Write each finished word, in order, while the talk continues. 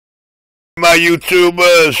My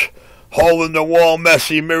YouTubers, hole in the wall,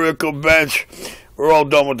 messy miracle bench. We're all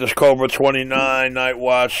done with this Cobra 29 Night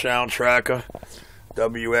Watch sound tracker.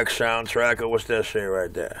 WX sound tracker. What's that say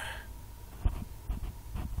right there?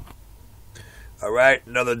 Alright,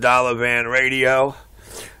 another Dollarvan radio.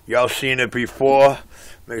 Y'all seen it before.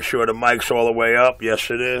 Make sure the mic's all the way up. Yes,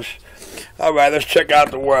 it is. Alright, let's check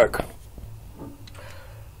out the work.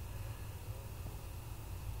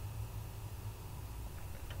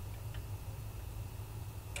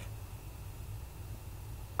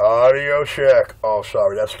 Audio check. Oh,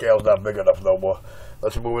 sorry, that scale's not big enough no more.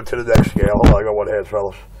 Let's move into the next scale. Hold on, I got one hand,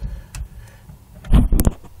 fellas.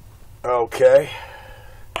 Okay.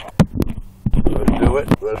 Let's do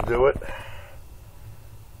it. Let's do it.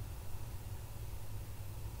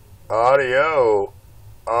 Audio.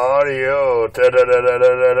 Audio.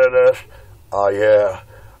 Da-da-da-da-da-da-da. Oh, yeah.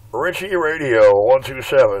 Richie Radio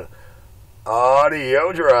 127.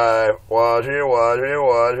 Audio drive. Watch it, watch it,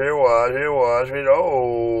 watch it, watch it, watch it.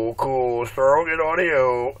 Oh, cool. Strong in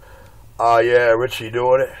audio. Oh, yeah, Richie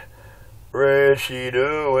doing it. Richie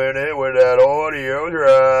doing it with that audio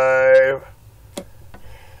drive.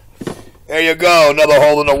 There you go. Another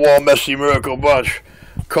hole in the wall, messy miracle bunch.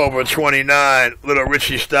 Cobra 29, little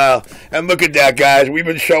Richie style. And look at that, guys. We've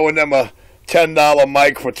been showing them a $10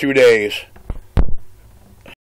 mic for 2 days.